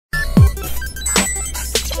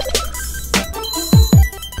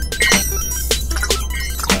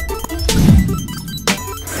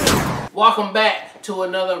Welcome back to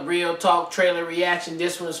another Real Talk trailer reaction.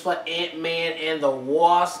 This one is for Ant-Man and the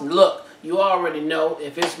Wasp. Look, you already know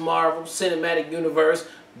if it's Marvel Cinematic Universe,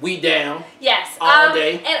 we down. Yes. All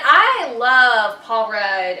day. And I love Paul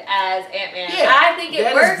Rudd as Ant-Man. Yeah, I think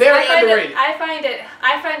it works. Is very underrated.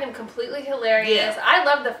 I find him completely hilarious. Yeah. I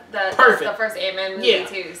love the first Ant-Man movie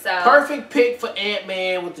too. So perfect pick for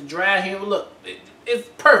Ant-Man with the dry humor. Look, it's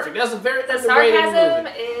perfect. That's a very underrated sarcasm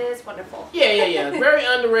movie. Is wonderful. Yeah. Very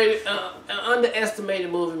underrated,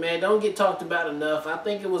 underestimated movie, man. Don't get talked about enough. I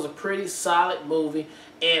think it was a pretty solid movie,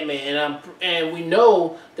 Ant-Man, and we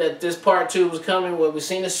know that this part 2 was coming. Where we've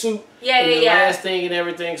seen the suit, the last thing and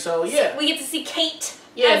everything. So yeah, we get to see Kate.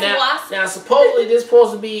 Now supposedly this is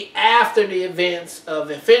supposed to be after the events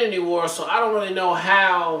of Infinity War. So I don't really know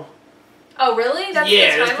how. Oh really? That's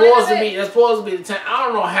that's supposed to be the time. I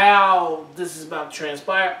don't know how this is about to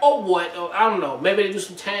transpire or what. Or, I don't know. Maybe they do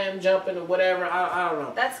some time jumping or whatever. I don't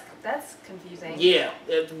know. That's confusing. Yeah,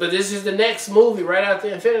 but this is the next movie right after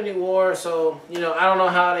Infinity War. So I don't know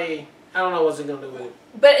how I don't know what's it gonna do with it.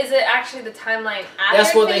 But is it actually the timeline after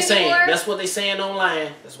That's what they saying. That's what they saying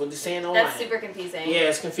online. That's what they're saying online. That's super confusing. Yeah,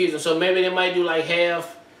 it's confusing. So maybe they might do like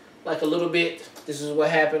half, like a little bit. This is what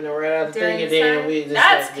happened right after the thing, and then we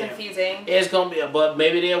just confusing. It's gonna be, but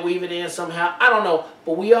maybe they'll weave it in somehow. I don't know,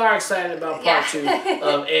 but we are excited about part 2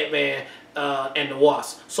 of Ant-Man and the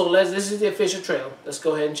Wasp. So this is the official trailer. Let's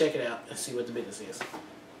go ahead and check it out and see what the business is.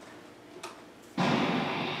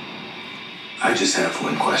 I just have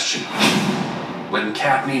one question. When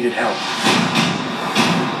Cap needed help,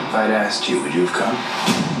 if I'd asked you, would you have come?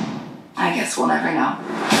 I guess we'll never know.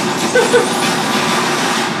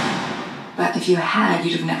 But if you had,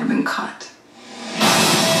 you'd have never been caught.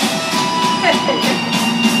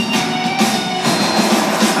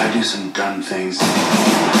 I do some dumb things,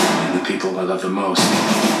 and the people I love the most,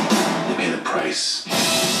 they pay the price.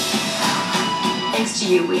 Thanks to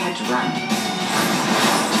you, we had to run.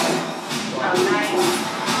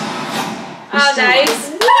 Oh, nice.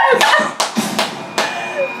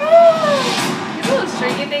 This little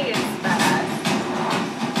stringy thing is badass.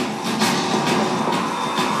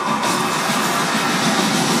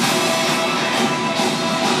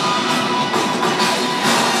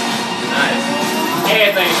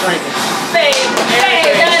 Everything's shrinking. Babe,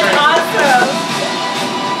 that's awesome.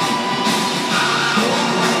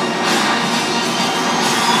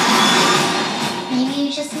 Maybe you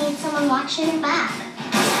just need someone watching your back.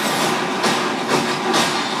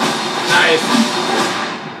 Nice.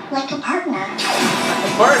 Like a partner. Like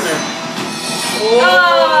a partner.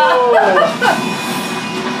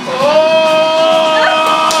 Oh,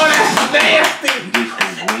 that's nasty. You gave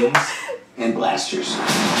her wings and blasters.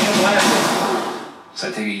 So I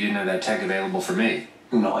take it you didn't have that tech available for me.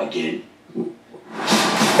 No, I did. Give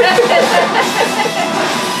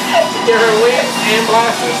her wings and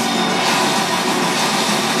blasters.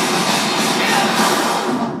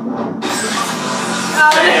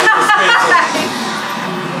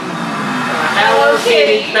 Hello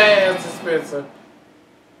Kitty fan dispenser.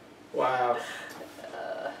 Wow.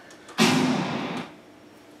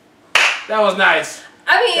 That was nice.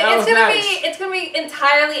 I mean, it's gonna be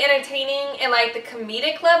entirely entertaining, and like the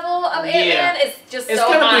comedic level of Ant-Man is just so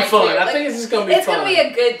high. It's gonna be fun. I think it's just gonna be fun. It's gonna be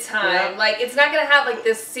a good time. Like it's not gonna have like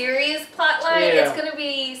this serious plot line. It's gonna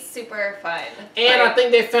be super fun. And I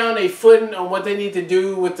think they found a footing on what they need to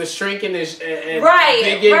do with the shrinking and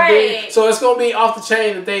big. So it's gonna be off the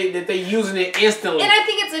chain that they using it instantly. And I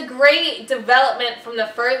think it's a great development from the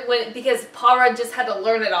first because Paul Rudd just had to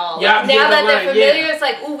learn it all. Yeah, now that they're familiar, it's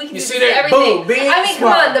like, ooh, we can do everything. Boom, I mean,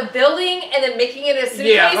 come on, the building and then making it a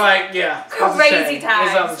suitcase. Crazy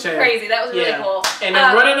time. Crazy. That was really cool. And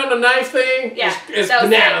then running on the knife thing is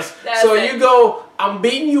bananas. So you go, I'm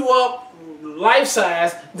beating you up life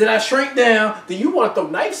size, then I shrink down, then you want to throw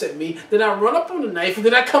knives at me, then I run up on the knife, and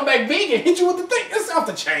then I come back big and hit you with the thing. That's off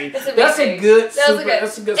the chain. That's a good super. And that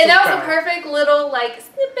was a perfect little like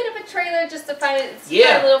snippet of a trailer just to find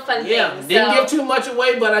a little fun thing. Didn't give too much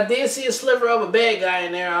away, but I did see a sliver of a bad guy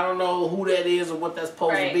in there. I don't know who that is or what that's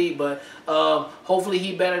supposed to be, but hopefully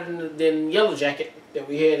he better than Yellow Jacket that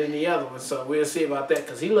we had in the other one. So we'll see about that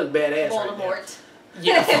because he looked badass right there.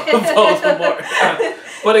 Yeah, Voldemort.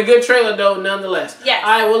 But a good trailer though, nonetheless. Yes.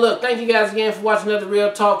 Alright, well look, thank you guys again for watching another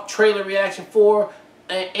Real Talk trailer reaction for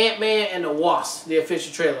Ant-Man and the Wasp, the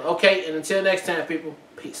official trailer. Okay, and until next time, people,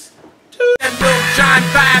 peace. John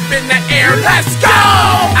vibe in the air, let's go!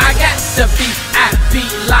 I got the VIP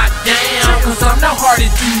locked down, cause I'm the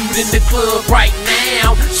hardest dude in the club right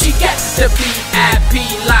now. She got the VIP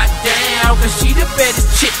locked down, cause she the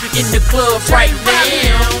baddest chick in the club right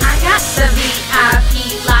now. I got the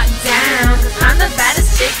VIP locked down, cause I'm the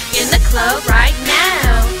baddest chick in the club.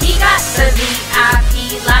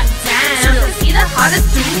 VIP lockdown. Cause he the hottest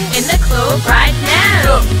dude in the club right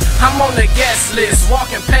now. Look, I'm on the guest list,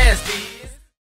 walking past